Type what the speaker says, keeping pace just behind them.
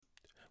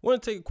I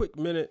want to take a quick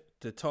minute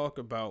to talk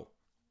about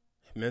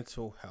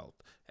mental health.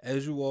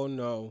 As you all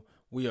know,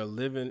 we are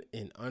living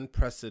in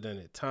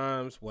unprecedented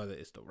times, whether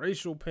it's the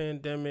racial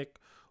pandemic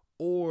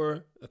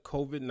or the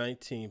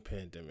COVID-19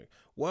 pandemic.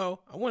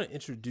 Well, I want to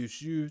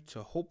introduce you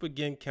to Hope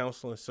Again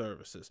Counseling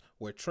Services,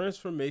 where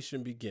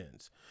transformation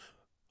begins.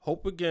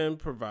 Hope Again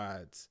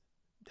provides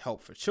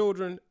help for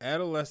children,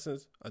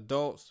 adolescents,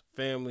 adults,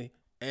 family,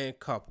 and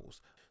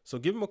couples. So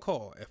give them a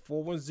call at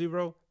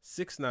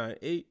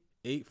 410-698-8442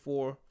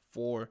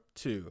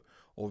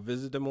 or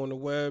visit them on the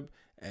web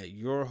at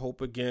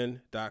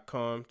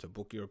yourhopeagain.com to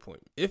book your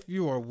appointment. If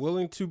you are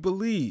willing to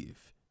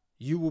believe,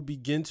 you will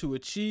begin to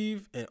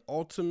achieve, and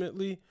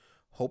ultimately,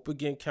 Hope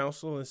Again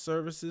Counseling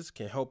Services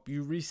can help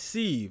you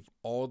receive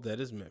all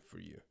that is meant for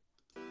you.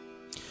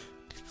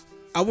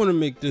 I want to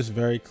make this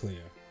very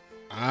clear.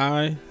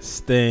 I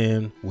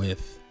stand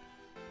with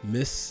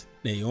Miss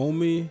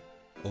Naomi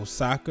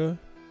Osaka.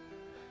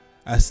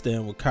 I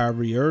stand with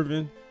Kyrie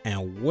Irving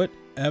and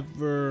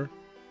whatever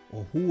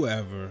or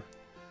whoever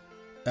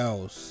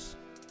else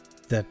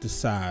that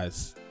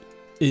decides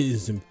it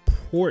is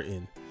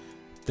important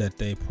that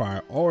they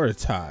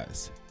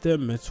prioritize their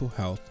mental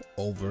health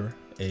over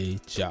a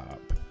job.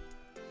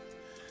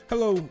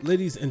 Hello,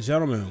 ladies and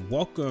gentlemen.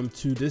 Welcome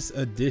to this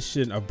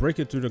edition of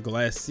Breaking Through the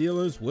Glass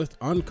Ceilings with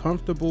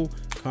Uncomfortable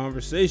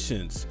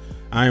Conversations.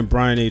 I am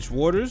Brian H.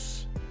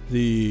 Waters,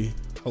 the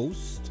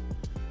host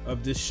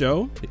of this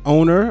show, the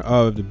owner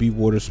of the B.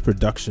 Waters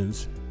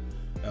Productions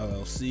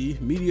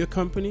LLC media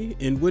company,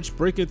 in which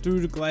Breaking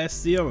Through the Glass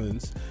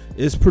Ceilings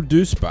is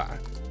produced by.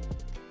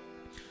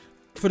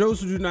 For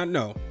those who do not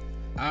know,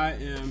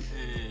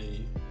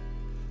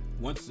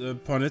 once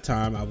upon a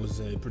time, I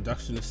was a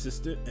production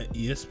assistant at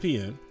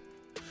ESPN.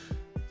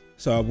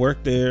 So I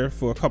worked there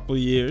for a couple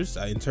of years.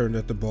 I interned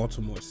at the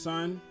Baltimore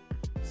Sun.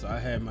 So I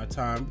had my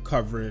time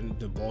covering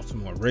the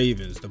Baltimore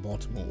Ravens, the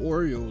Baltimore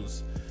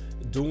Orioles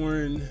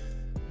during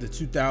the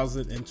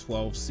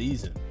 2012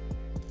 season.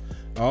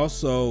 I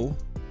also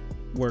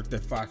worked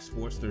at Fox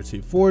Sports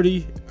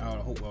 1340 out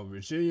of Hopewell,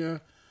 Virginia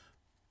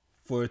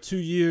for 2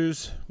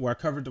 years, where I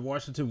covered the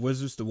Washington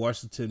Wizards, the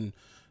Washington,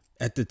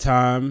 at the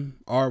time,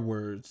 R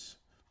words,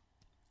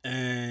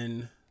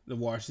 and the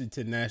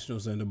Washington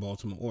Nationals and the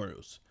Baltimore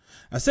Orioles.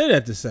 I say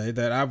that to say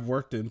that I've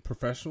worked in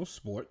professional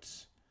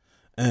sports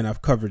and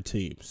I've covered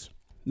teams.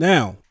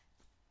 Now,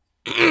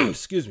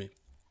 excuse me,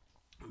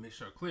 let me make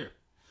sure I'm clear.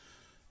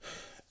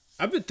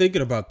 I've been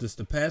thinking about this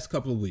the past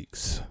couple of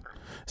weeks,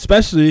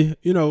 especially,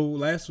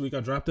 last week I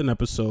dropped an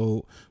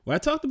episode where I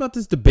talked about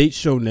this debate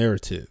show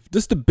narrative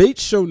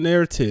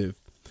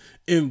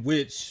in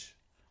which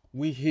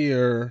we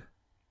hear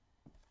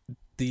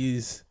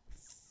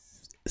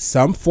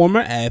some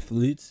former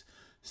athletes,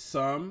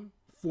 some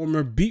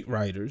former beat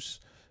writers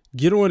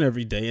get on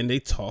every day and they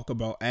talk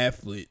about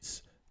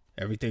athletes,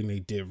 everything they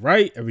did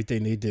right,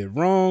 everything they did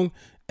wrong.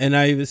 And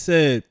I even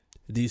said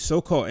these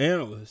so-called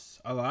analysts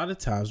a lot of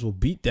times will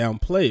beat down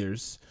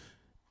players,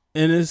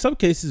 and in some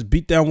cases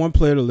beat down one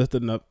player to lift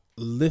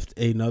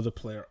another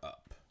player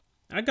up.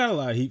 I got a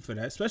lot of heat for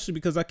that, especially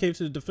because I came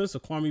to the defense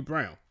of Kwame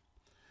Brown.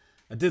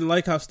 I didn't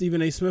like how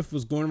Stephen A. Smith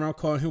was going around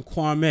calling him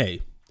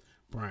Kwame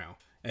Brown,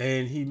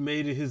 and he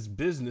made it his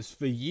business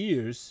for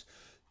years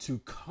to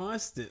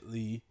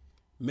constantly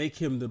make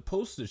him the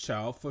poster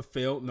child for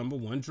failed number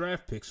one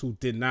draft picks who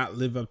did not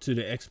live up to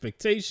the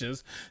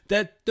expectations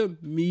that the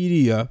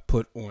media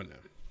put on them.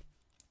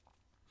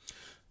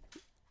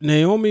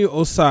 Naomi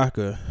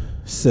Osaka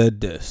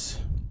said this.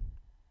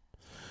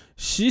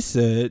 She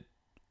said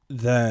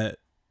that,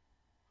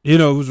 it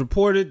was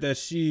reported that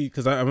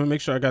because I'm going to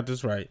make sure I got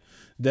this right,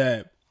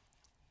 that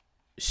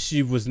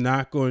she was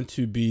not going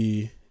to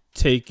be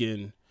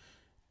taking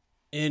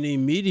any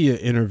media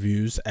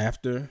interviews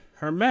after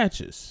her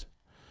matches.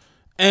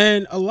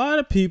 And a lot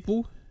of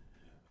people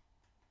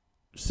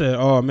said,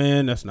 oh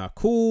man, that's not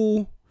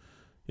cool.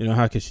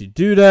 How could she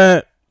do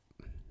that?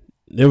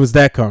 There was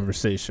that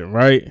conversation,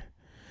 right?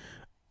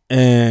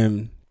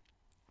 And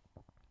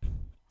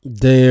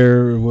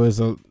there was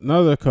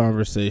another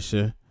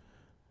conversation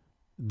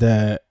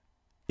that,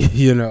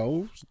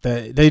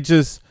 that they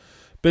just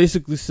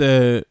basically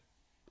said,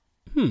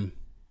 all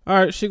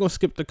right, she gonna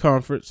skip the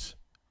conference.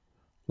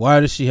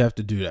 Why does she have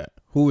to do that?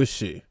 Who is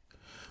she?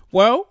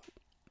 Well,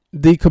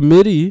 the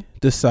committee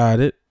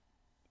decided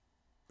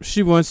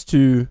she wants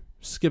to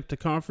skip the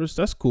conference.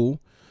 That's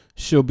cool.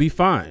 She'll be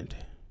fined.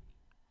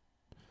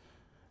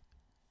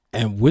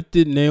 And what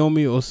did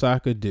Naomi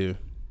Osaka do?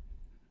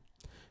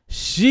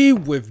 She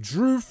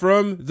withdrew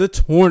from the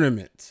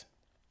tournament.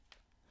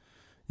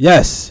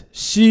 Yes,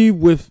 she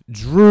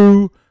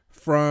withdrew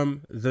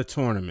from the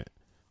tournament.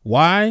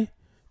 Why?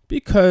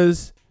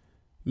 Because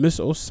Miss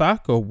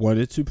Osaka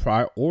wanted to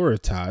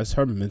prioritize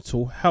her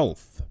mental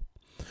health.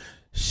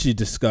 She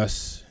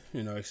discussed,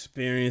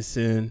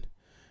 experiencing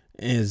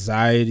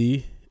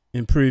anxiety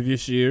in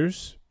previous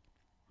years,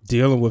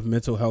 dealing with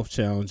mental health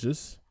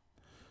challenges.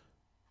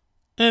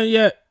 And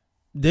yet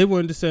they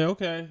wanted to say,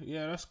 okay,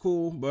 yeah, that's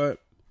cool, but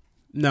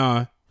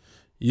nah,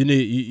 you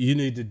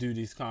need to do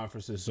these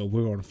conferences, so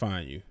we're going to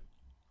fine you.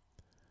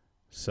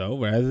 So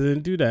rather than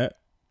do that,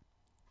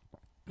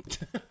 she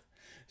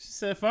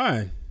said,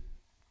 fine,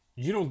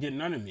 you don't get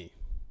none of me.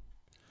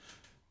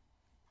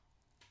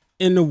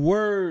 In the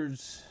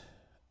words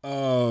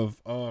of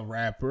a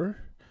rapper,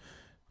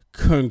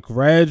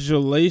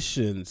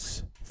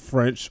 congratulations,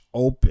 French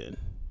Open.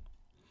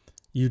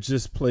 You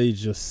just played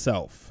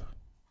yourself.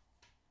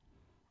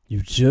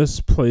 You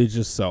just played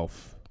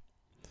yourself.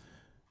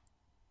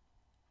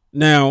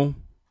 Now,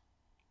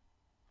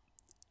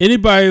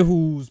 anybody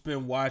who's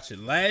been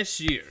watching last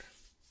year,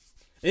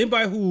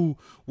 anybody who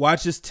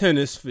watches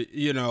tennis, for,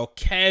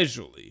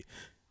 casually,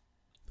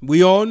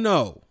 we all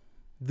know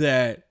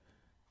that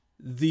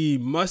the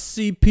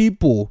must-see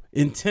people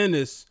in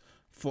tennis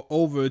for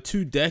over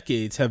 2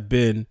 decades have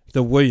been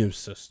the Williams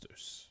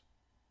sisters.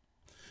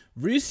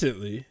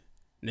 Recently,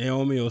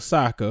 Naomi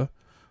Osaka,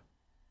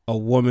 a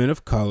woman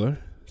of color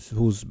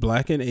who's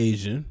black and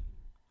Asian,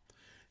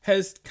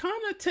 has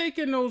kind of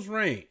taken those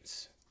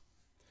reins.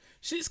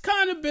 She's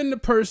kind of been the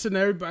person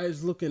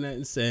everybody's looking at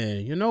and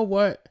saying, you know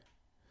what?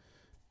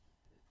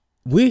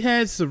 We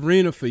had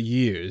Serena for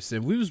years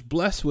and we was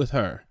blessed with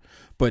her.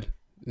 But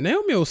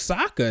Naomi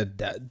Osaka,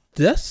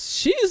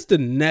 she's the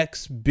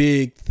next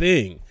big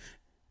thing.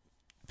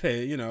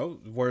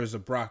 Words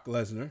of Brock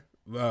Lesnar.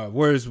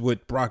 Words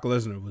what Brock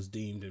Lesnar was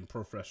deemed in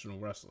professional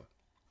wrestling.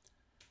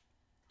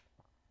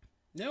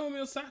 Naomi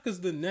Osaka's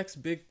the next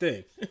big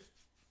thing.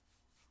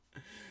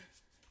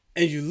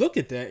 And you look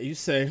at that and you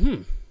say,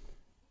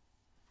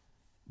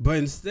 But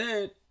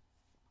instead,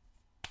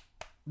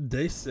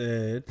 they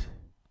said,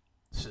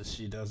 since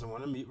she doesn't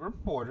want to meet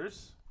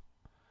reporters,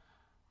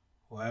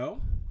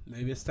 well,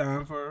 maybe it's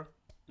time for,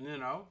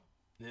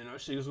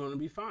 she was going to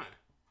be fine.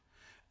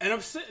 And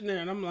I'm sitting there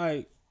and I'm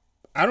like,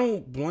 I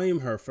don't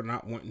blame her for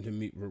not wanting to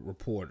meet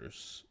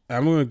reporters.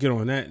 I'm going to get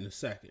on that in a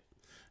second.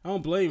 I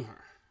don't blame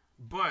her.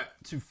 But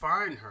to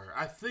find her,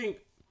 I think,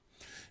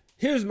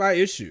 here's my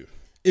issue.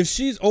 If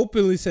she's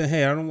openly saying,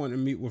 hey, I don't want to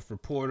meet with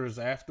reporters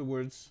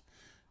afterwards,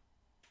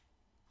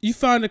 you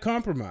find a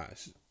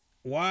compromise.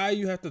 Why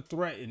you have to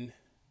threaten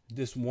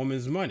this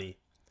woman's money?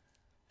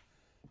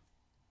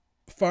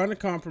 Find a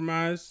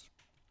compromise.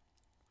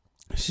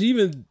 She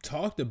even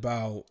talked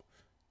about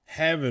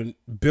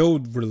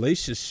build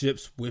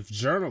relationships with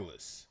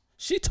journalists.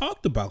 She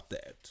talked about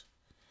that.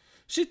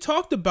 She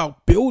talked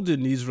about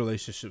building these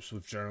relationships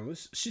with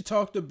journalists. She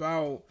talked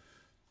about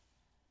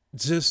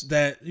just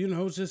that,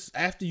 just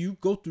after you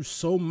go through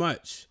so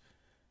much,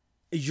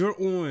 you're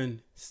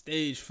on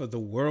stage for the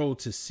world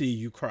to see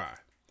you cry.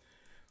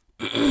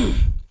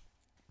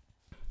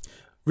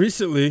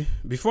 Recently,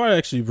 before I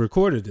actually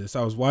recorded this,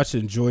 I was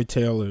watching Joy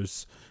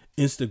Taylor's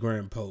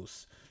Instagram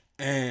post.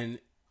 And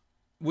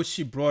what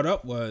she brought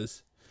up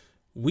was,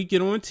 we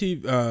get on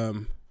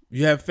TV,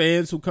 you have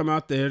fans who come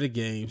out there to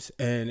games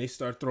and they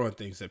start throwing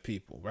things at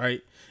people,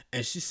 right?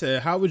 And she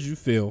said, how would you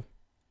feel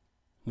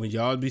when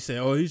y'all be saying,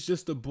 oh, he's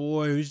just a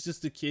boy, he's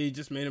just a kid,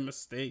 just made a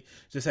mistake,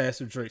 just had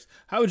some drinks?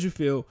 How would you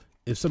feel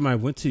if somebody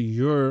went to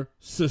your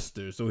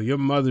sister's or your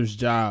mother's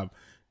job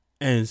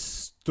and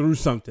threw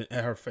something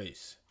at her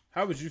face?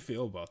 How would you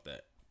feel about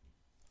that?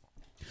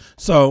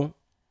 So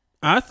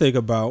I think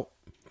about,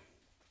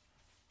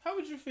 how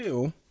would you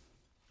feel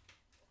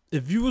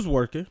if you was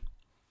working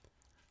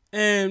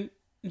and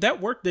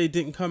that work day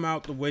didn't come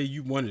out the way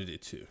you wanted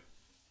it to?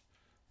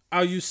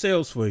 I'll use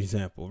sales, for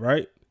example,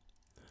 right?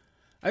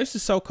 I used to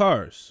sell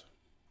cars.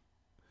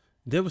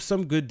 There were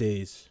some good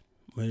days,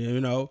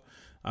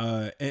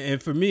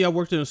 and for me, I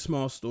worked in a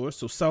small store,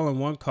 so selling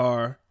one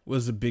car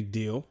was a big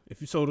deal.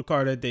 If you sold a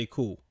car that day,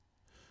 cool.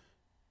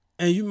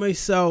 And you may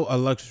sell a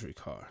luxury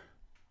car.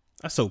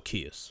 I sold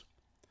Kias.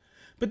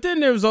 But then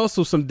there was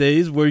also some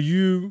days where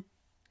you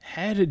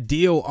had a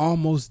deal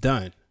almost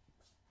done.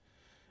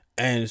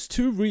 And here's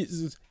two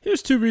reasons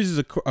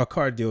a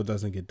car deal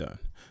doesn't get done.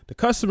 The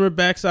customer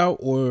backs out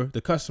or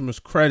the customer's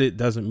credit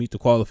doesn't meet the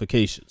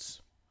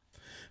qualifications.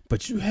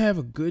 But you have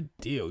a good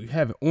deal. You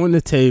have it on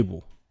the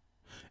table.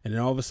 And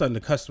then all of a sudden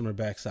the customer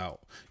backs out.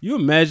 You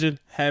imagine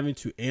having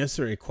to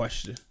answer a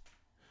question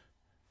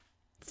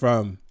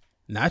from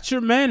not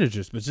your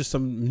managers, but just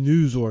some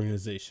news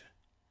organization,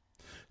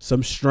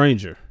 some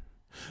stranger.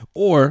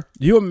 Or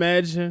you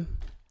imagine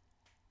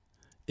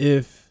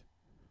if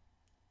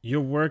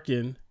you're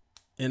working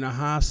in a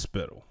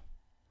hospital.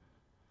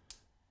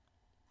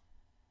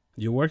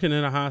 You're working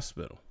in a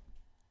hospital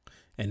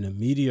and the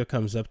media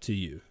comes up to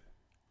you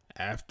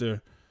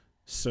after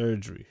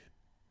surgery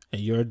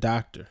and you're a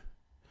doctor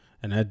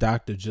and that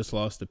doctor just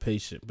lost a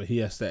patient, but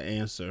he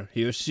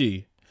or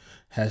she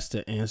has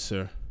to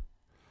answer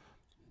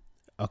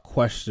a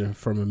question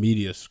from a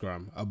media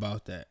scrum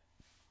about that.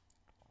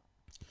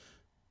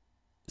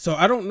 So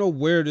I don't know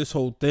where this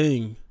whole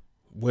thing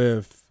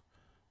with,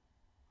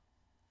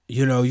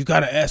 you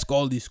got to ask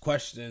all these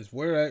questions,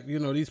 where,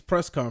 these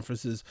press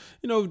conferences,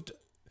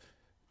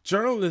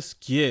 journalists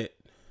get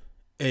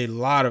a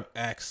lot of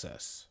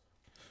access.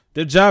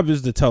 Their job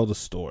is to tell the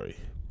story.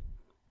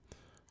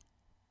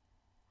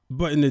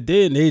 But in the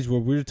day and age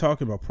where we're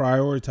talking about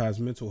prioritize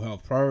mental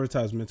health,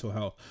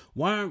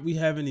 why aren't we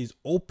having these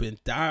open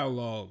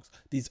dialogues,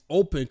 these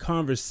open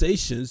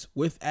conversations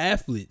with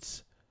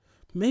athletes?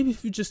 Maybe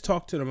if you just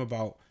talk to them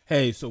about,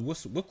 hey, so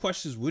what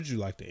questions would you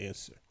like to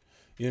answer?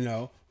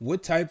 What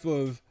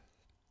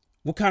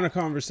kind of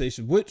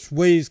conversation,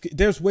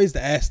 there's ways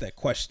to ask that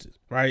question,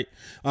 right?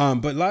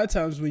 But a lot of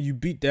times when you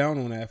beat down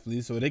on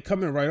athletes or they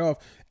come in right off,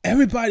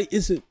 everybody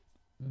isn't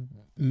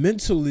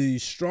mentally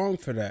strong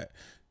for that.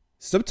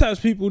 Sometimes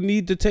people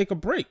need to take a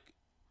break.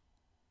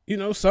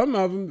 Some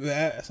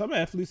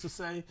athletes will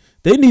say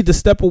they need to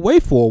step away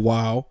for a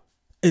while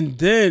and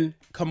then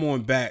come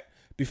on back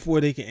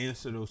before they can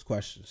answer those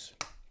questions.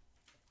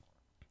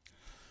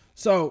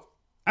 So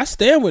I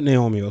stand with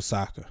Naomi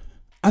Osaka.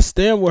 I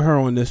stand with her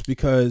on this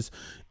because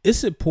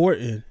it's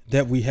important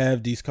that we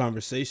have these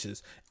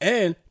conversations.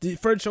 And the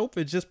French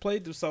Open just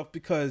played themselves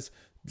because,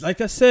 like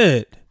I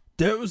said,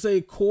 there was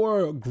a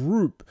core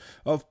group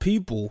of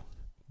people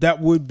that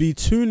would be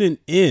tuning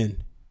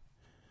in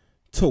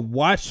to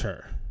watch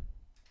her.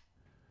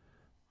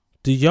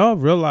 Do y'all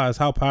realize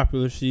how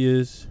popular she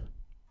is?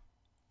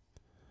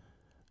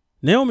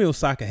 Naomi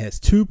Osaka has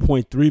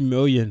 2.3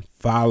 million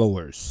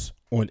followers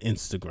on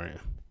Instagram.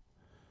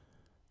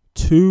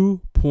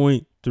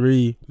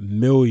 2.3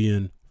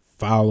 million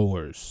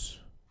followers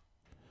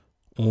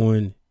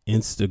on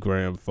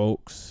Instagram,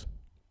 folks.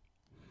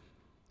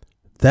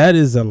 That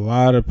is a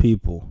lot of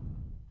people.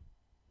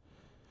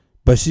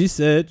 But she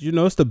said,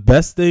 it's the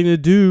best thing to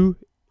do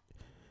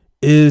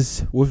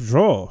is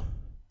withdraw.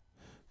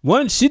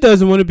 One, she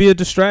doesn't want to be a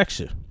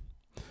distraction.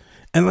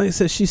 And like I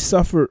said, she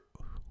suffered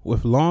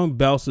with long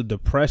bouts of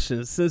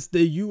depression since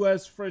the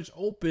U.S. French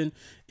Open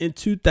in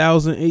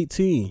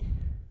 2018.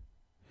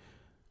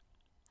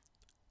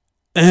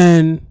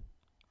 And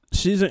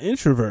she's an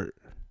introvert.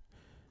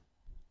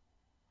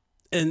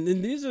 And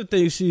these are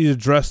things she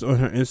addressed on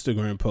her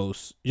Instagram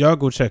posts. Y'all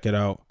go check it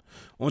out.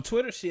 On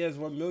Twitter, she has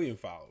 1 million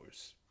followers.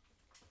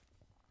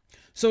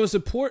 So it's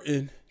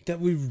important that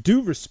we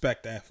do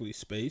respect athlete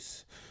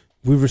space.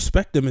 We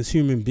respect them as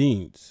human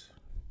beings.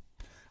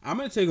 I'm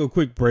going to take a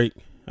quick break.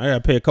 I got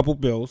to pay a couple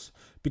bills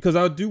because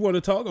I do want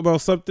to talk about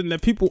something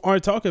that people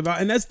aren't talking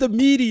about, and that's the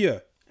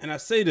media. And I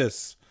say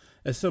this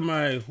as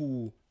somebody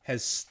who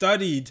has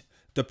studied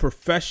the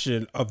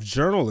profession of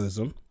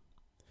journalism.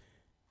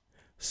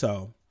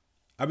 So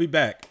I'll be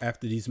back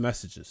after these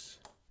messages.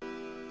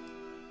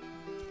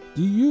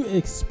 Do you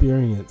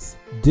experience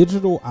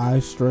digital eye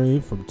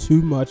strain from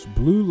too much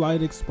blue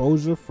light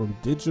exposure from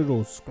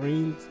digital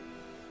screens?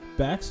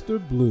 Baxter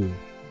Blue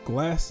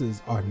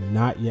glasses are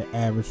not your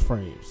average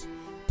frames.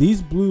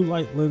 These blue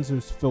light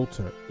lenses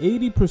filter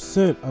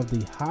 80% of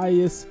the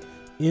highest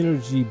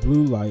energy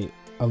blue light,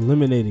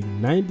 eliminating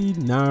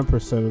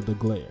 99% of the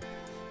glare.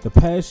 The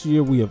past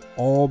year, we have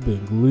all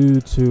been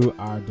glued to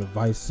our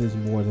devices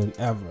more than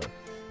ever.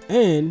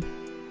 And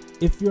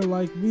if you're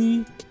like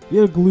me,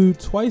 you're glued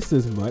twice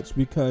as much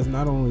because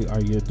not only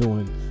are you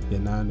doing your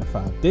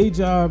 9-to-5 day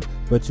job,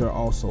 but you're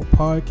also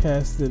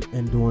podcasting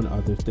and doing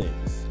other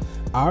things.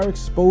 Our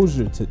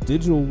exposure to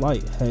digital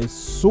light has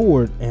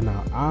soared, and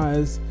our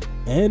eyes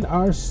and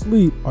our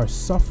sleep are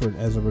suffering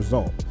as a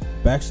result.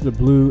 Baxter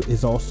Blue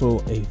is also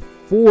a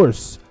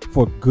force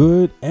for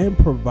good and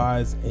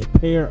provides a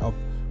pair of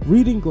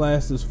reading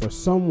glasses for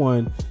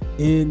someone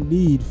in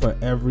need for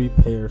every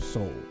pair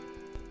sold.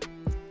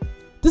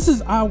 This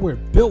is eyewear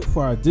built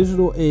for our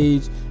digital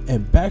age,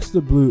 and Baxter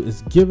Blue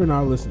is giving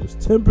our listeners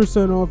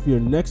 10% off your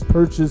next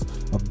purchase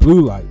of blue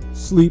light,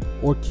 sleep,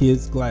 or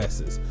kids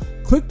glasses.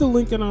 Click the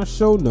link in our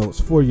show notes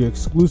for your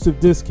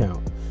exclusive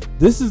discount.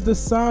 This is the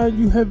sign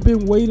you have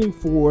been waiting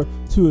for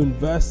to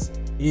invest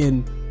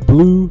in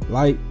blue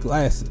light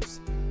glasses.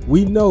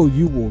 We know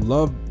you will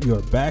love your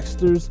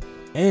Baxters,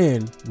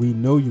 and we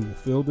know you will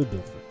feel the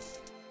difference.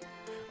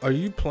 Are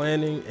you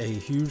planning a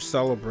huge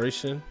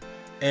celebration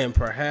and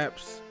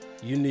perhaps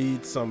you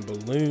need some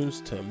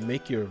balloons to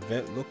make your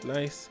event look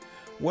nice?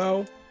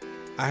 Well,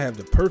 I have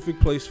the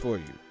perfect place for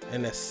you,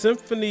 and that's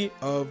Symphony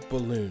of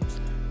Balloons.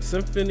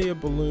 Symphony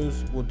of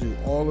Balloons will do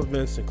all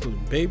events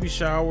including baby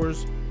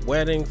showers,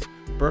 weddings,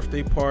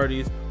 birthday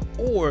parties,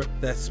 or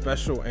that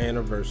special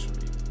anniversary.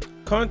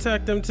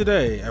 Contact them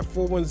today at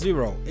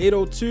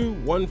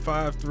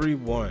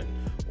 410-802-1531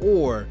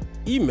 or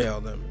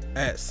email them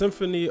at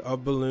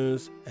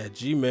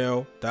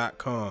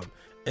symphonyofballoons@gmail.com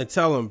and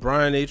tell them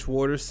Brian H.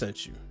 Waters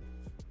sent you.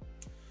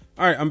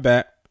 All right, I'm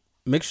back.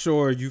 Make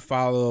sure you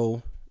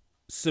follow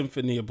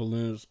Symphony of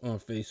Balloons on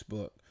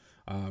Facebook.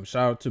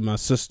 Shout out to my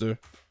sister.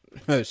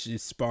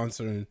 She's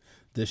sponsoring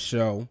this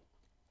show.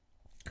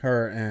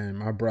 Her and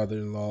my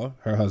brother-in-law,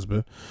 her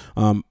husband.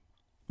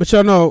 But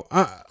y'all know,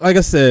 like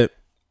I said,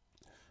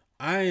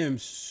 I am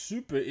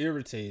super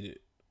irritated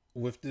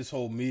with this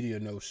whole media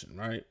notion,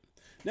 right?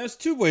 Now, there's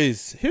two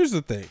ways. Here's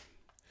the thing.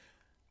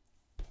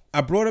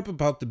 I brought up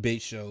about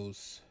debate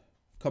shows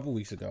a couple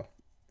weeks ago,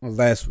 or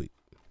last week.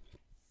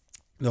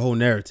 The whole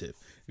narrative.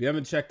 If you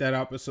haven't checked that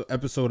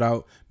episode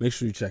out, make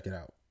sure you check it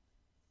out.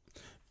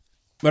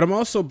 But I'm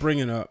also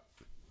bringing up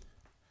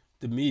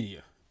the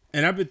media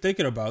And I've been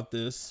thinking about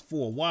this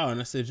for a while, and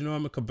I said, I'm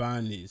going to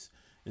combine these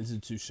into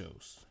 2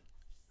 shows.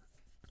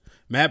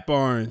 Matt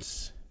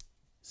Barnes,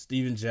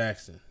 Steven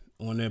Jackson,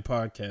 on their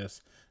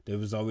podcast, they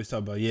was always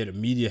talking about, the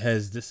media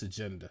has this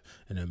agenda,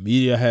 and the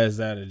media has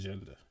that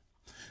agenda.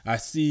 I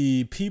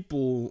see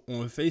people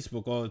on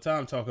Facebook all the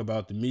time talk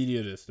about the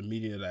media this, the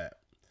media that.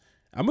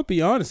 I'm going to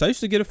be honest, I used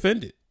to get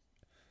offended.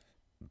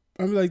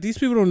 I'm like, these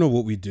people don't know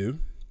what we do.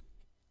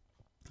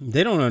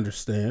 They don't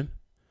understand.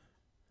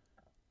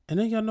 And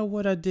then y'all know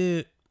what I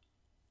did?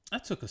 I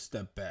took a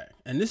step back.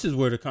 And this is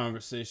where the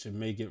conversation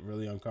may get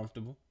really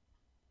uncomfortable.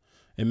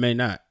 It may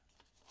not.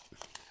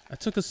 I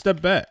took a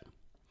step back.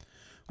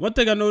 One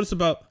thing I noticed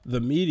about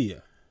the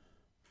media.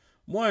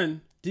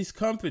 One, these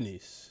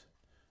companies,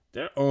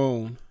 they're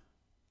owned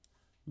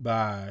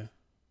by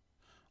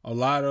a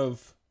lot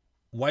of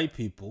white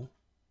people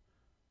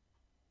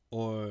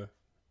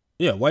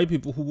white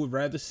people who would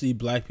rather see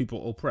black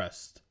people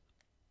oppressed.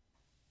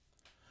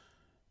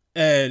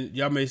 And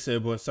y'all may say,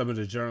 but some of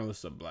the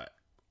journalists are black.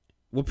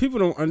 What people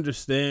don't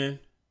understand,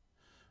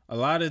 a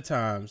lot of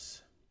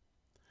times,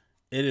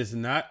 it is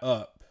not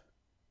up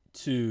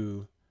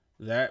to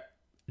that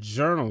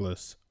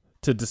journalist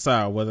to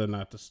decide whether or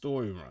not the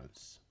story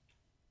runs.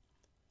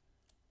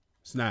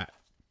 It's not.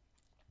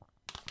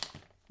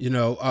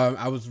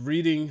 I was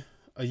reading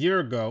a year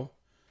ago,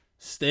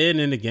 Staying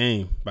in the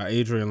Game by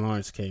Adrian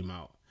Lawrence came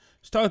out.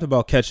 It's talked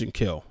about catch and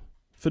kill.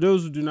 For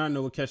those who do not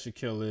know what catch and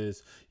kill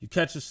is, you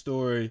catch a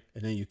story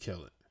and then you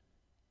kill it.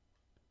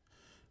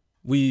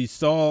 We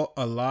saw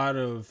a lot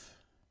of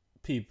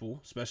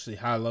people, especially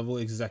high-level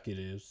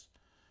executives,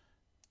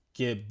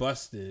 get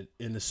busted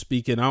in the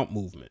speaking out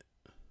movement.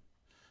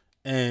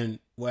 And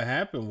what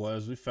happened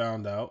was we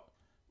found out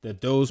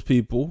that those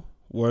people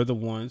were the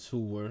ones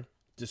who were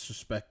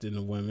disrespecting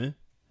the women,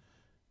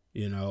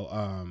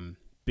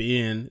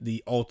 being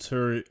the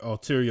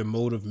ulterior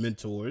motive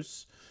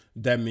mentors.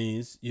 That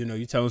means,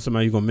 you're telling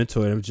somebody you're going to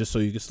mentor them just so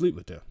you can sleep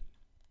with them.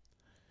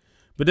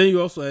 But then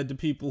you also had the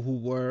people who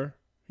were,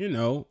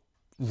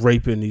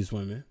 raping these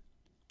women.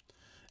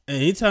 And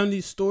anytime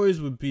these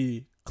stories would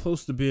be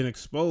close to being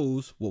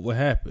exposed, what would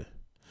happen?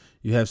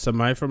 You have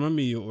somebody from a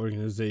media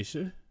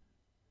organization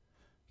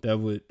that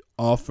would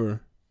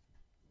offer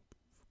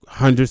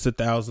hundreds of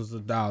thousands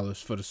of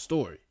dollars for the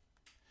story.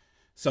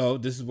 So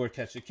this is where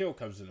catch and kill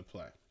comes into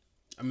play.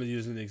 I'm going to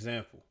use an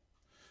example.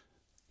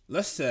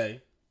 Let's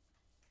say,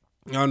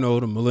 y'all know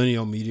the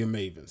millennial media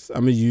mavens.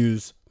 I'm going to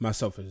use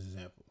myself as an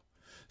example.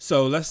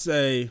 So let's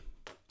say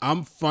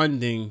I'm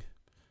funding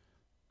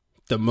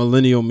the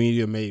millennial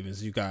media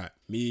mavens. You got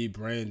me,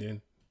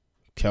 Brandon,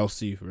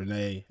 Kelsey,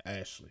 Renee,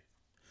 Ashley.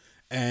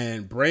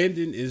 And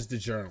Brandon is the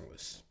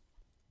journalist.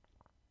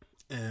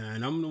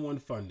 And I'm the one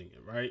funding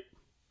it, right?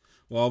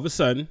 Well, all of a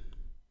sudden,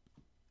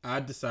 I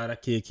decide I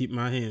can't keep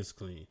my hands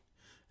clean.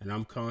 And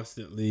I'm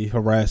constantly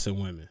harassing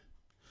women.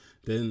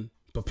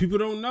 But people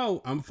don't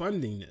know I'm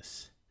funding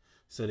this.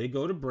 So they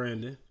go to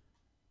Brandon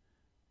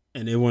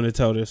and they want to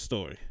tell their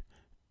story.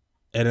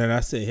 And then I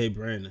say, hey,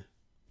 Brandon,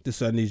 this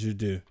is what I need you to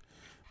do.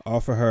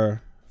 Offer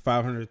her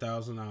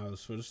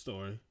 $500,000 for the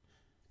story,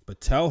 but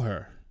tell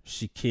her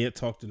she can't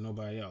talk to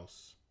nobody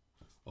else,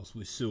 or else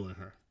we're suing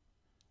her.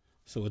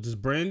 So what does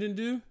Brandon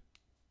do?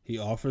 He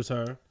offers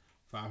her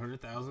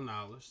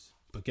 $500,000,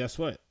 but guess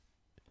what?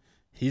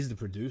 He's the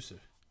producer.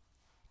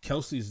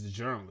 Kelsey's the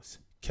journalist.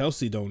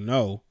 Kelsey don't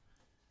know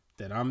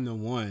that I'm the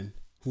one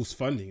who's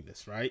funding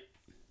this, right?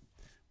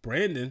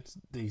 Brandon,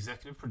 the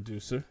executive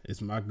producer,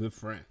 is my good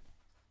friend.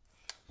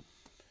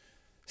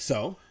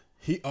 So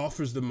he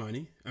offers the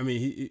money.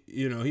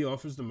 He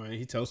offers the money.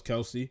 He tells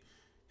Kelsey,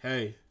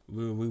 hey,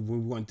 we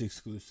want the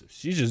exclusive.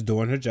 She's just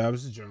doing her job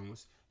as a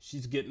journalist.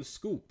 She's getting the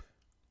scoop.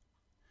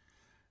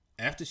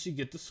 After she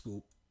get the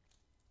scoop,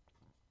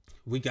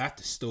 we got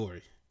the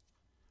story.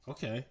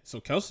 Okay,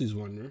 so Kelsey's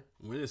wondering,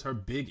 when is her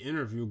big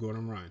interview going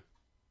to run?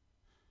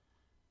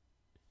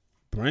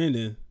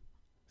 Brandon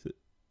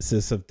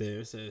sits up there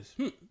and says,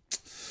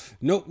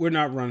 nope, we're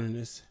not running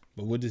this.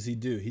 But what does he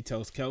do? He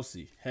tells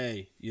Kelsey,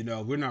 hey,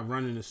 we're not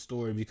running this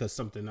story because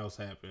something else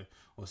happened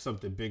or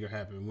something bigger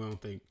happened. We don't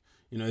think,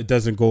 it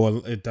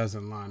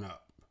doesn't line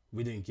up.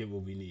 We didn't get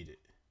what we needed.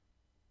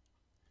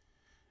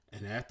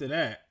 And after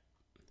that,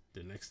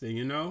 the next thing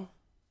you know,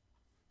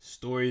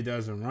 story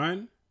doesn't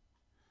run.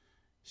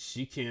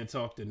 She can't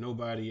talk to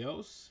nobody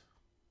else.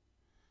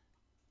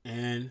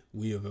 And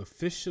we have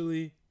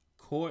officially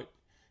caught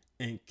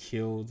and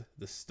killed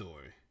the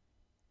story.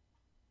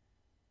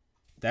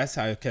 That's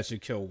how catch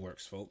and kill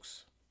works,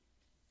 folks.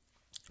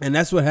 And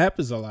that's what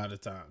happens a lot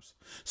of times.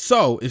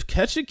 So if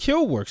catch and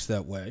kill works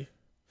that way,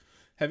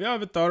 have y'all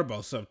ever thought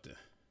about something?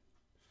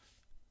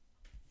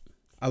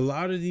 A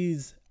lot of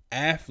these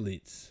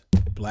athletes,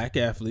 black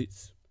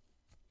athletes,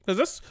 because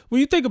that's,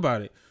 when you think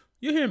about it,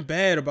 you're hearing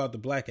bad about the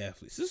black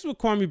athletes. This is what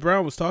Kwame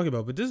Brown was talking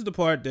about, but this is the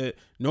part that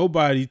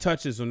nobody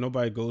touches or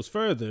nobody goes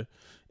further,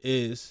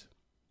 is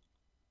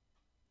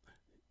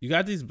you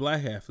got these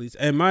black athletes,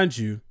 and mind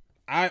you,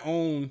 I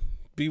own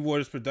B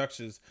Waters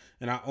Productions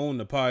and I own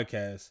the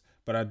podcast,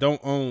 but I don't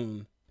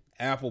own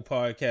Apple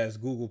Podcasts,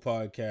 Google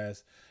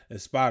Podcasts, and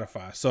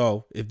Spotify.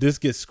 So if this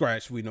gets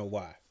scratched, we know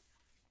why.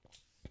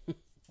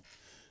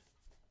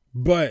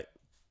 But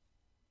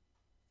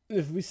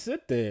if we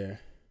sit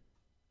there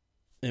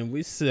and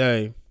we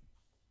say,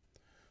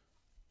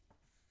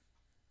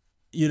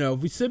 if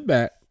we sit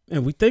back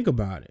and we think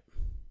about it,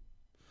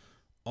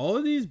 all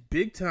of these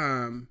big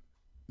time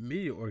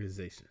media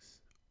organizations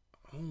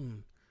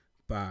owned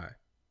by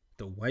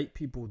the white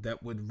people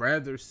that would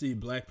rather see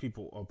black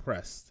people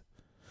oppressed.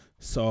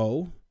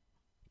 So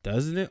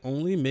doesn't it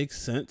only make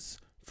sense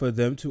for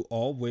them to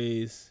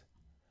always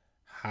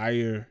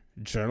hire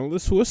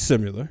journalists who are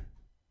similar?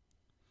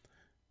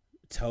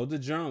 Tell the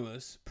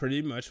journalists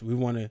pretty much we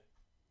want to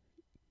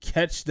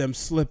catch them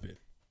slipping.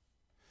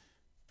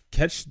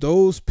 Catch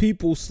those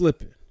people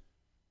slipping.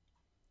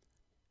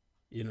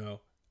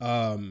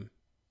 Deshaun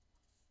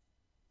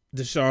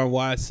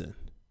Watson.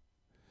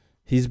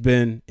 He's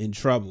been in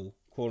trouble,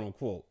 quote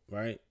unquote,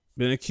 right?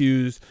 Been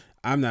accused.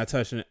 I'm not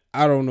touching it.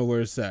 I don't know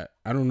where it's at.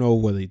 I don't know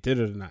whether he did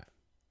it or not.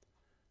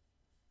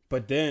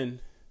 But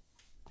then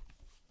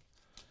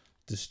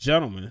this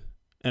gentleman,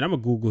 and I'm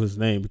going to Google his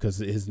name because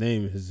his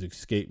name has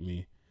escaped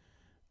me.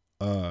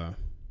 But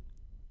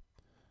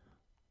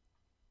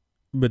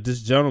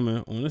this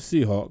gentleman on the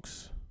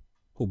Seahawks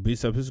who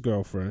beats up his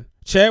girlfriend,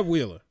 Chad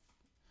Wheeler,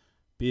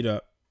 beat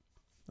up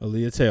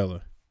Aaliyah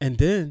Taylor, and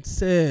then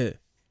said,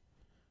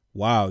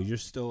 wow, you're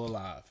still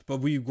alive. But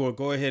we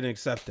go ahead and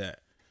accept that.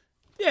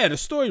 Yeah, the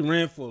story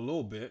ran for a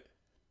little bit.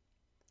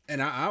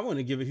 And I want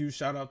to give a huge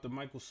shout out to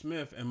Michael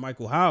Smith and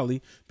Michael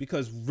Howley,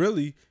 because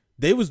really,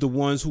 they was the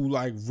ones who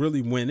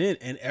really went in,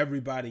 and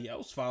everybody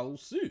else followed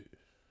suit.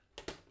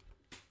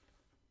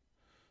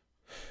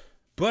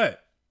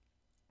 But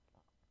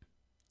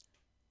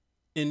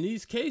in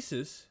these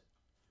cases,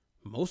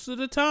 most of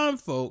the time,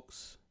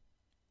 folks,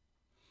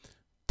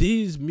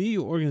 these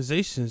media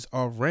organizations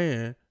are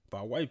ran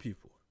by white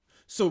people.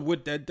 So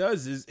what that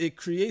does is it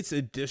creates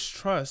a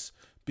distrust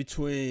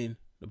between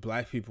the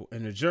black people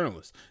and the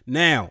journalists.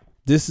 Now,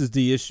 this is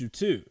the issue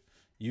too.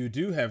 You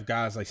do have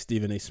guys like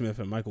Stephen A. Smith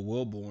and Michael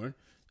Wilborn.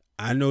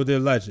 I know they're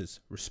legends.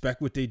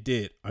 Respect what they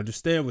did.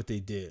 Understand what they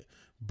did.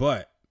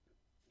 But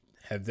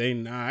have they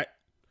not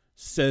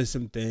said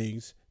some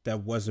things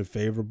that wasn't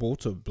favorable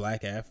to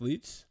black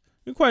athletes?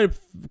 And quite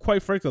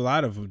frankly, a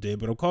lot of them did,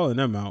 but I'm calling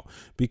them out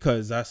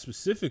because I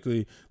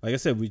specifically, like I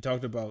said, we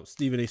talked about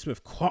Stephen A.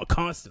 Smith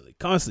constantly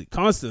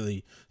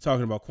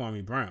talking about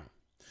Kwame Brown.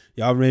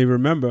 Y'all may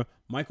remember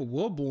Michael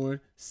Wilborn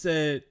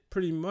said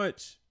pretty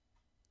much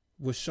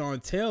with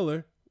Sean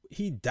Taylor,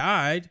 he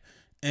died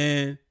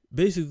and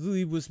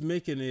basically was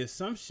making the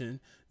assumption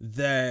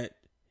that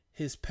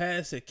his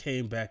past had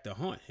came back to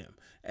haunt him,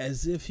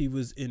 as if he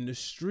was in the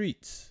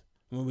streets.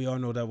 When we all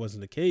know that wasn't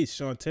the case.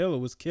 Sean Taylor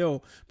was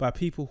killed by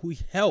people who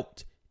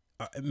helped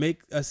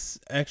make us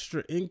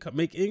extra income,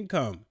 make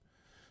income.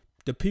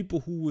 The people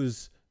who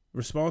was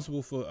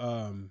responsible for,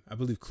 I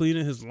believe,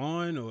 cleaning his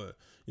lawn or,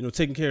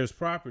 taking care of his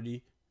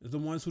property, is the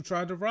ones who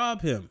tried to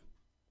rob him.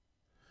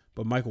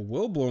 But Michael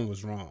Wilborn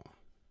was wrong.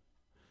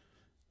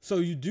 So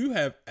you do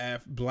have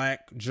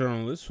black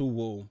journalists who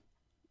will,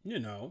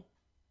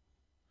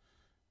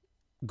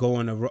 go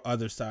on the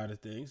other side of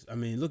things. I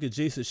mean, look at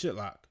Jason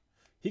Shitlock.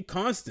 He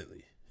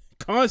constantly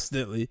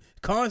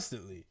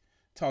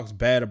talks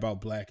bad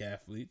about black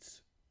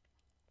athletes.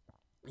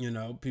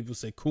 People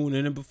say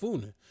cooning and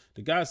buffooning.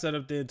 The guy sat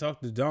up there and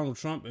talked to Donald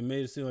Trump and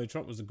made it seem like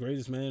Trump was the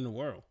greatest man in the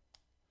world.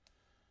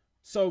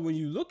 So when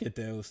you look at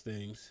those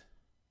things,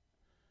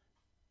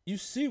 you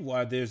see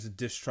why there's a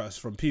distrust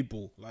from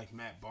people like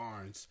Matt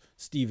Barnes,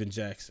 Steven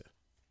Jackson.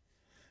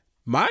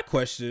 My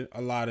question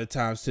a lot of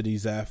times to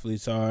these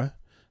athletes are,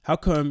 how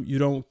come you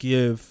don't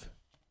give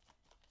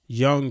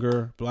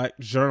younger black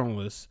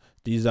journalists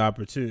these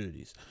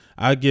opportunities?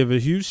 I give a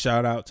huge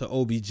shout out to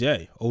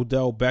OBJ,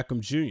 Odell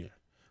Beckham Jr.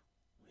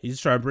 He's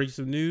trying to break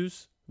some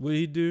news. What did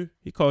he do?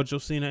 He called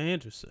Josina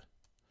Anderson.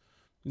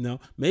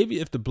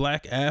 Maybe if the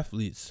black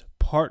athletes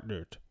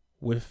partnered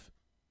with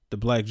the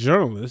black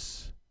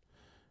journalists,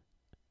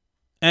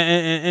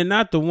 and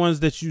not the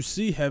ones that you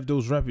see have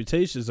those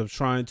reputations of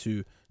trying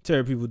to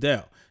tear people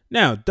down.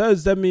 Now,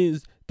 does that mean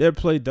their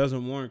play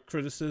doesn't warrant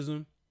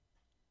criticism?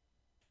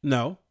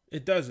 No.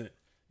 It doesn't,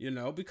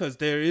 because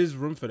there is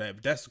room for that.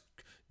 But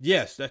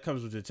that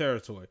comes with the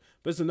territory.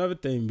 But it's another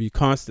thing to be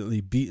constantly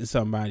beating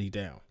somebody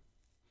down.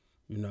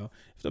 If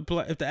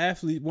the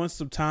athlete wants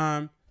some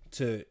time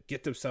to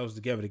get themselves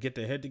together, to get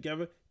their head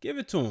together, give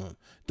it to them.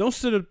 Don't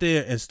sit up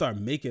there and start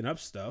making up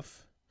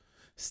stuff.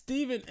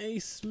 Stephen A.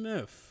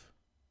 Smith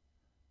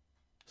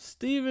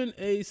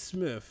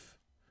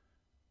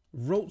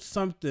wrote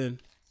something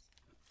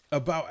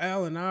about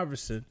Allen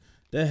Iverson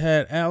that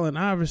had Allen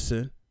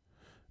Iverson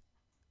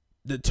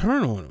the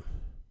turn on him.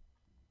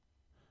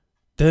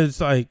 That's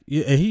and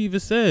he even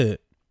said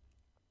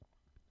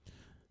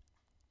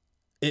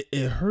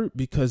it hurt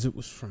because it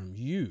was from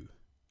you.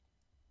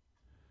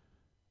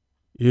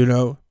 It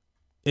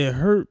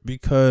hurt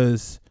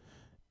because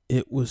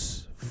it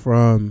was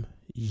from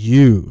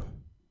you.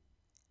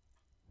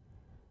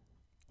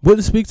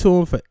 Wouldn't speak to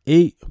him for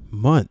 8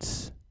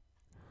 months.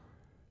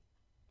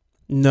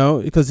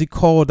 No, because he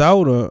called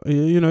out,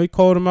 he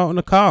called him out in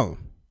the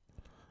column.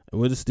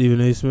 And what did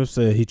Stephen A. Smith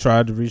say? He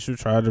tried to reach him,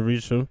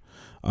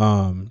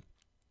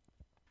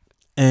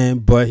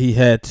 but he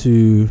had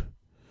to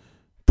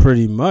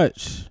pretty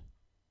much,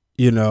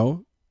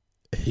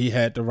 he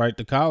had to write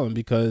the column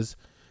because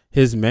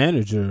his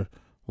manager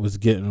was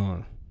getting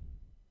on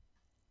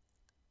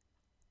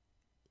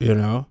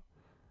him.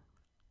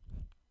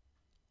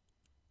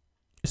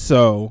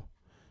 So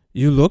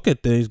you look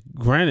at things.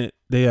 Granted,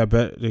 they are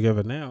better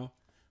together now,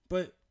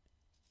 but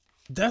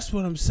that's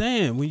what I'm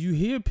saying. When you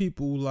hear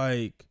people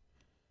like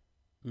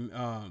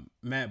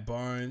Matt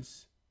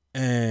Barnes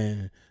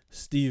and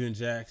Steven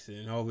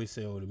Jackson always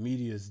say, "Oh, the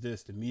media is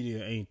this, the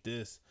media ain't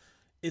this."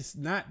 It's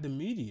not the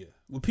media.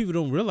 What people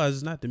don't realize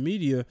is not the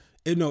media.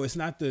 It's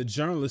not the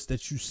journalists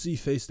that you see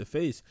face to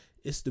face.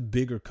 It's the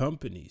bigger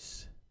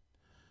companies.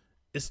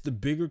 It's the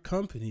bigger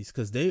companies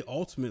because they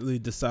ultimately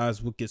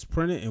decides what gets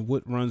printed and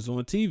what runs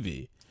on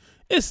TV.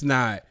 It's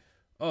not,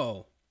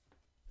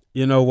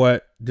 you know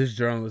what? This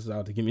journalist is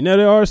out to get me. Now,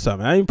 there are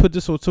some. I even put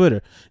this on Twitter.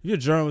 If you're a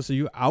journalist and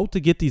you're out to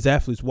get these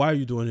athletes, why are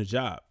you doing the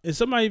job? And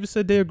somebody even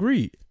said they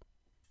agreed.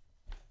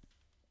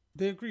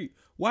 They agreed.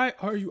 Why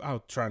are you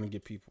out trying to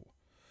get people?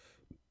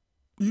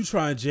 You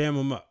try and jam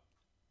them up.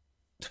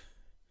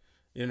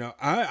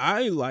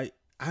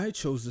 I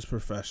chose this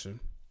profession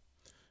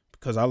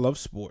because I love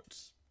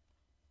sports.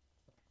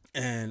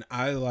 And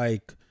I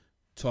like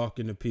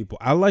talking to people.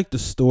 I like the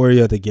story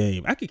of the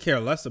game. I could care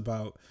less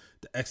about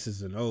the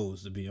X's and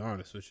O's, to be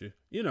honest with you.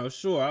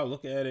 Sure, I'll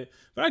look at it,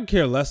 but I could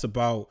care less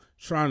about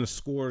trying to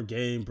score a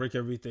game, break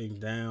everything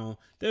down.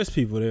 There's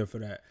people there for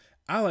that.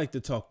 I like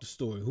to talk the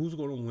story. Who's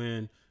going to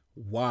win?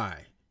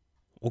 Why?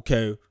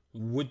 Okay,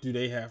 what do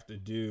they have to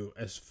do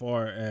as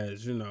far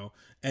as,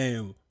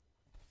 and,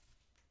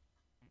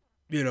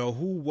 who,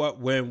 what,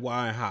 when,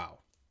 why, how.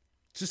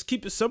 Just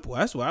keep it simple.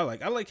 That's what I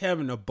like. I like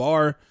having a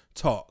bar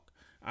talk.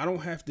 I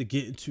don't have to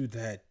get into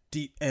that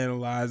deep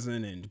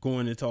analyzing and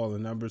going into all the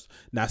numbers.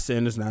 Not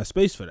saying there's not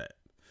space for that.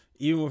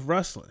 Even with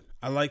wrestling,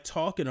 I like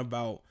talking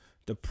about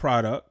the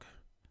product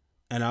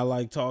and I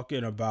like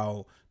talking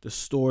about the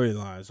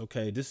storylines.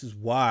 Okay, this is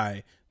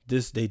why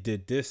they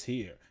did this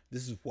here.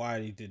 This is why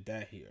they did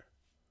that here.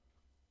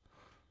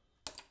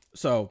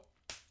 So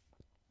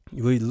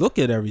we look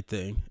at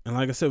everything, and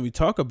like I said, we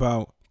talk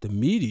about the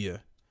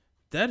media.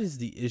 That is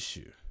the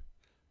issue.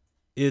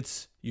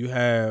 You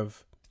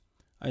have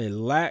a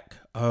lack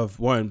of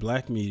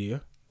black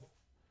media,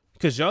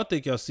 because y'all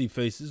think y'all see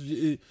faces.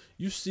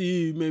 You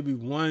see maybe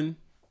one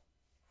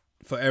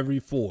for every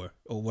 4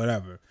 or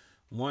whatever.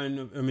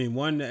 One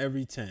to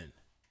every 10.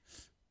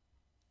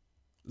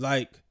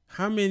 Like,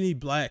 how many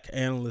black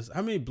analysts,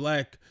 how many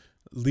black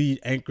lead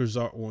anchors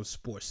are on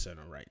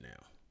SportsCenter right now?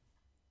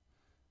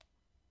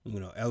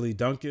 Ellie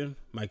Duncan,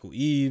 Michael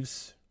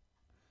Eaves.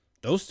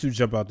 Those two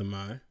jump out the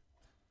mind.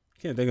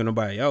 Can't think of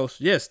nobody else.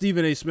 Yeah,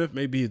 Stephen A. Smith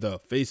may be the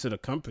face of the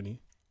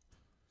company.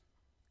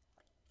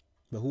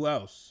 But who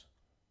else?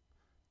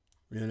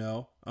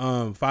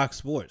 Fox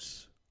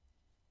Sports.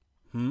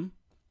 And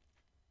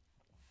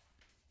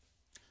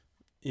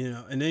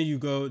then you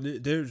go,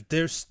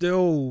 there's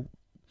still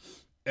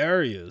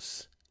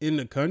areas in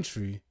the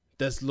country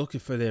that's looking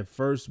for their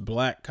first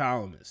black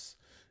columnist,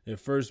 their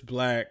first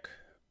black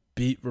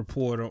beat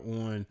reporter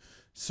on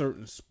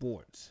certain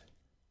sports.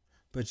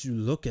 But you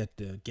look at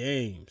the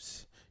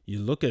games, you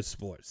look at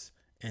sports,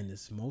 and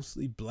it's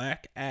mostly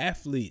black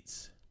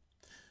athletes.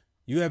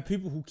 You have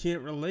people who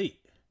can't relate.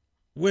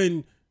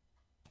 When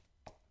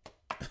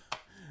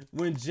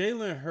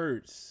Jalen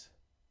Hurts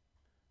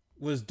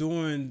was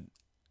doing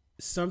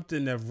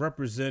something that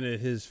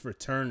represented his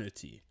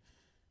fraternity,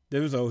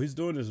 he's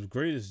doing his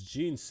greatest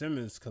Gene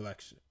Simmons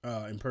collection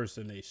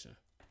impersonation.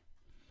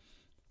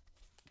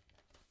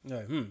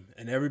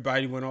 And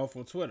everybody went off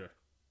on Twitter.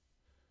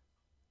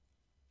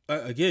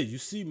 Again, you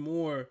see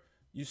more.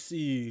 You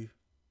see,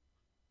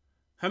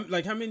 how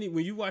many,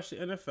 when you watch the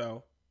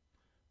NFL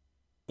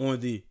on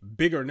the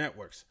bigger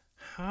networks,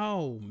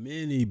 how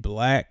many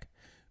black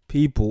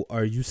people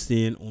are you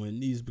seeing on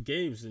these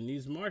games in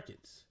these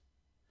markets?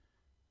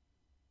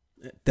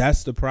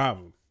 That's the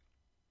problem.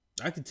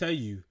 I can tell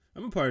you,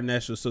 I'm a part of the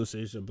National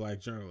Association of Black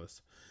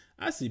Journalists.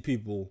 I see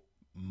people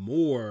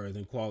more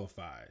than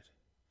qualified.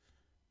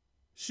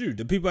 Shoot,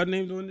 the people I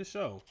named on the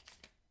show: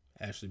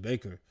 Ashley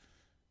Baker,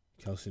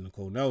 Kelsey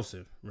Nicole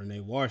Nelson, Renee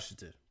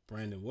Washington,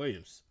 Brandon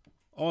Williams.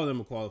 All of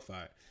them are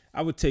qualified.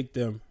 I would take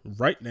them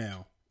right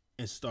now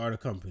and start a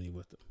company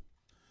with them,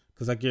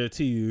 because I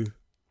guarantee you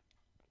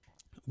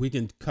we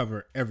can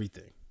cover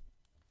everything.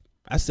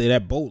 I say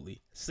that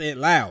boldly. Say it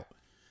loud.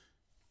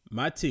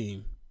 My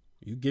team,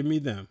 you give me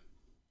them,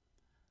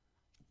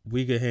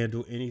 we can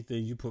handle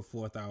anything you put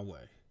forth our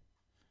way.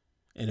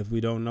 And if we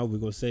don't know, we're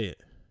going to say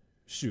it.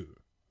 Shoot.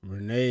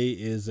 Renee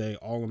is a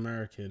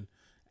All-American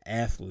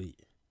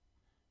athlete,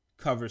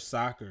 covers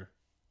soccer,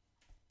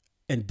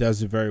 and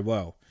does it very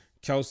well.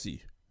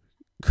 Kelsey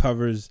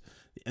covers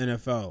the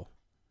NFL,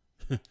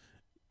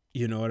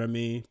 You know what I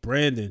mean?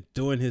 Brandon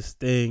doing his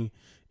thing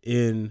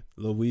in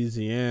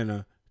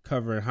Louisiana,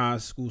 covering high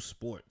school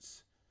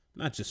sports.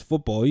 Not just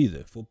football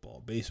either.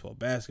 Football, baseball,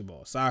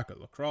 basketball, soccer,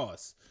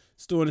 lacrosse.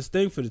 He's doing his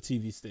thing for the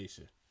TV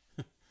station.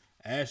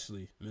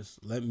 Ashley,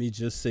 let me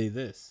just say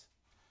this.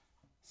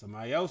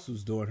 Somebody else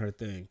who's doing her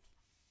thing.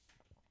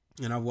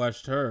 And I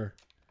watched her.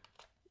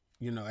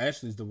 You know,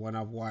 Ashley's the one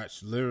I've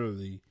watched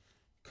literally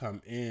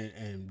come in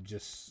and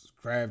just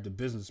grab the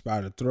business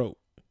by the throat.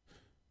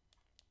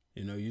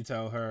 You know, you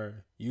tell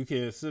her, you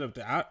can't sit up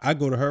there. I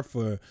go to her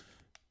for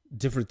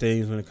different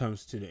things when it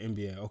comes to the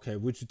NBA. Okay,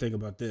 what you think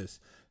about this?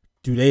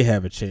 Do they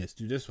have a chance?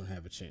 Do this one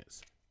have a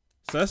chance?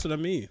 So that's what I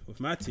mean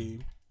with my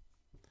team.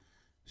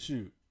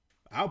 Shoot,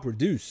 I'll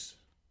produce.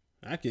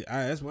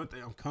 That's one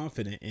thing I'm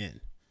confident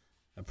in.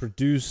 I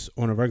produce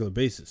on a regular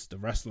basis. The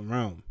Wrestling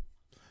Realm,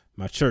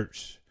 my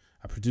church.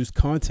 I produce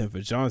content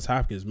for Johns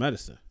Hopkins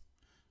Medicine.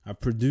 I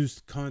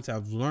produced content.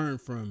 I've learned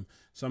from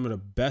some of the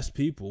best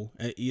people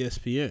at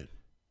ESPN.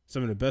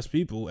 Some of the best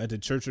people at the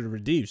Church of the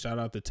Redeemed. Shout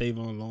out to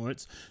Tavon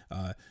Lawrence,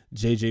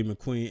 JJ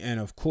McQueen,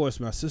 and of course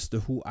my sister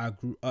who I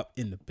grew up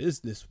in the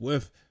business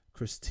with,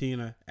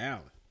 Christina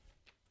Allen.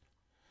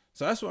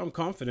 So that's why I'm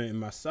confident in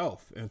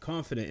myself and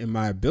confident in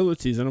my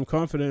abilities, and I'm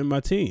confident in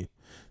my team.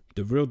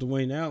 The real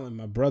Dwayne Allen,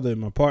 my brother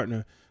and my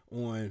partner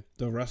on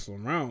the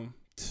Wrestling Realm,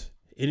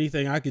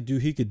 anything I could do,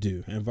 he could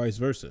do, and vice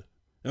versa.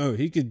 No,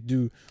 he could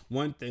do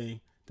one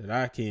thing that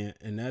I can't,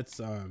 and that's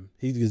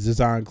he can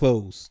design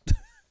clothes.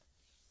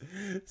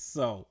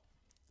 So,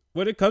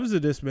 when it comes to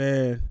this,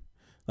 man,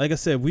 like I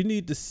said, we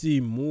need to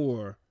see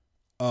more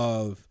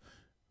of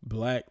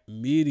black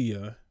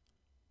media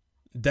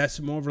that's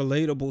more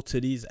relatable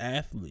to these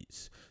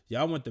athletes.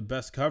 Y'all want the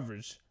best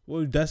coverage.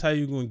 Well, that's how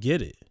you're going to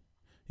get it.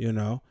 You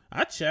know,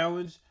 I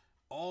challenge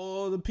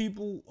all the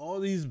people,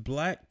 all these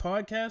black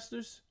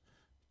podcasters,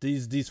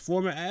 these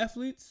former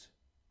athletes.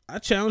 I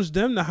challenge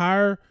them to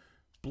hire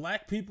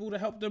black people to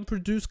help them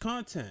produce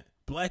content.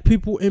 Black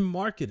people in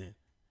marketing.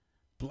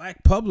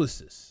 Black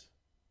publicists.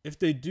 If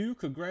they do,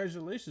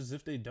 congratulations.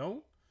 If they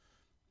don't,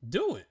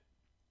 do it.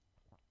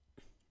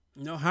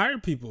 You know, hire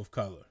people of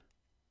color.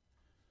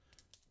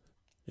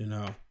 You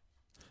know.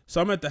 So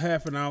I'm at the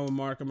half an hour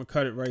mark. I'm going to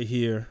cut it right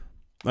here.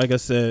 Like I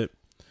said,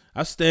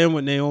 I stand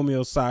with Naomi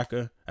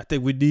Osaka. I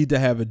think we need to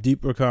have a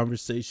deeper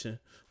conversation.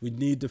 We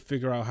need to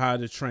figure out how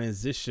to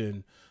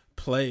transition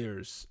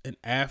players and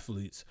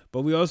athletes,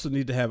 but we also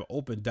need to have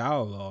open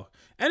dialogue.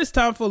 And it's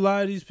time for a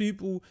lot of these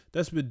people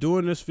that's been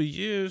doing this for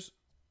years.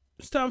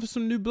 It's time for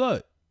some new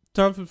blood.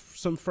 Time for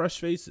some fresh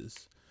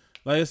faces.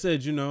 Like I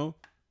said, you know,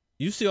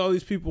 you see all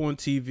these people on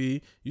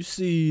TV. You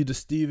see the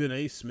Stephen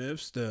A.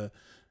 Smiths, the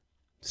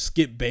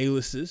Skip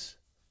Baylesses.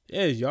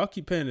 Yeah, y'all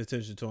keep paying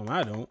attention to them.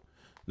 I don't.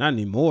 Not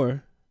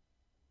anymore.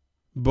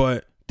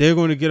 But they're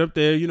going to get up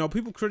there. You know,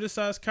 people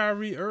criticize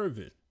Kyrie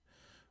Irving.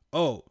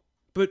 Oh,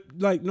 but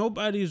like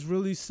nobody's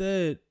really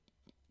said,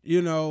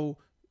 you know,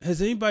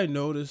 has anybody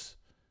noticed?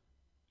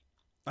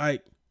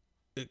 Like,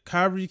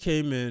 Kyrie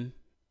came in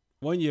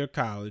 1 year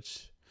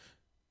college.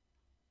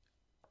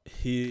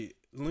 He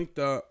linked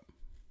up.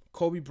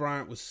 Kobe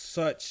Bryant was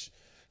such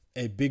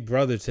a big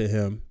brother to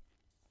him.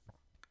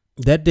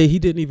 That day he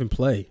didn't even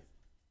play.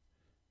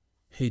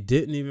 He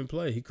didn't even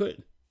play. He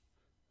couldn't.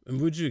 And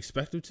would you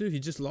expect him to? He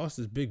just lost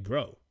his big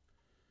bro.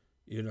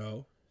 You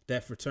know,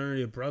 that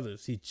fraternity of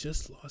brothers. He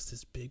just lost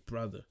his big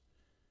brother.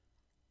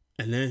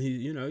 And then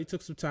he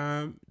took some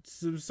time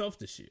to himself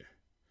this year.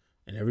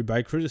 And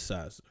everybody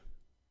criticized him.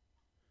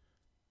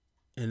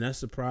 And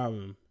that's the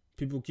problem.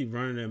 People keep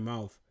running their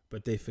mouth,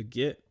 but they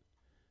forget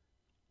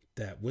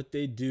that what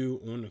they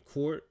do on the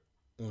court,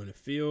 on the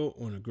field,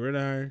 on the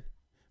gridiron,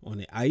 on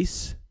the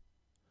ice,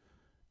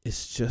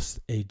 it's just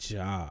a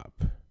job.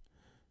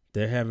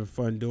 They're having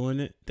fun doing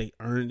it. They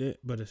earned it,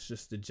 but it's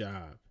just a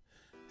job.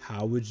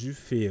 How would you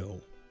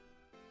feel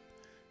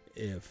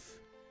if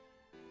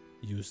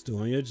you was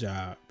doing your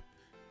job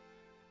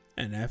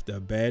and after a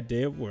bad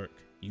day of work,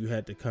 you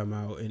had to come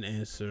out and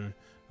answer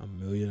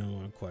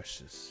 1,000,001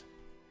 questions?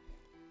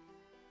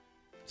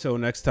 Till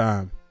next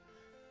time,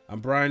 I'm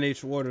Brian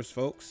H. Waters,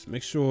 folks.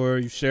 Make sure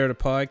you share the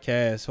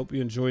podcast. Hope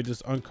you enjoyed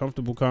this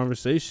uncomfortable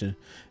conversation.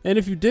 And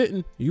if you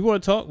didn't, you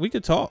want to talk, we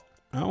could talk.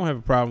 I don't have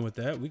a problem with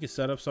that. We could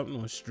set up something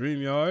on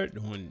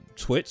StreamYard, on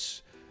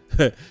Twitch,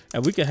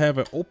 and we could have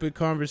an open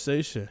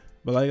conversation.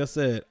 But like I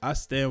said, I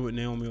stand with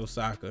Naomi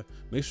Osaka.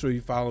 Make sure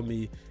you follow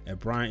me at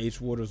Brian H.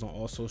 Waters on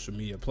all social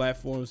media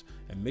platforms.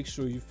 And make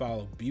sure you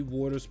follow B.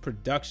 Waters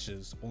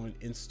Productions on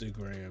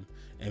Instagram.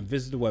 And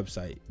visit the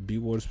website,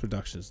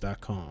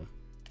 bwatersproductions.com.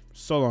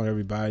 So long,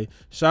 everybody.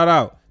 Shout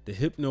out to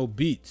Hypno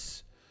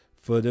Beats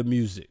for the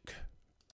music.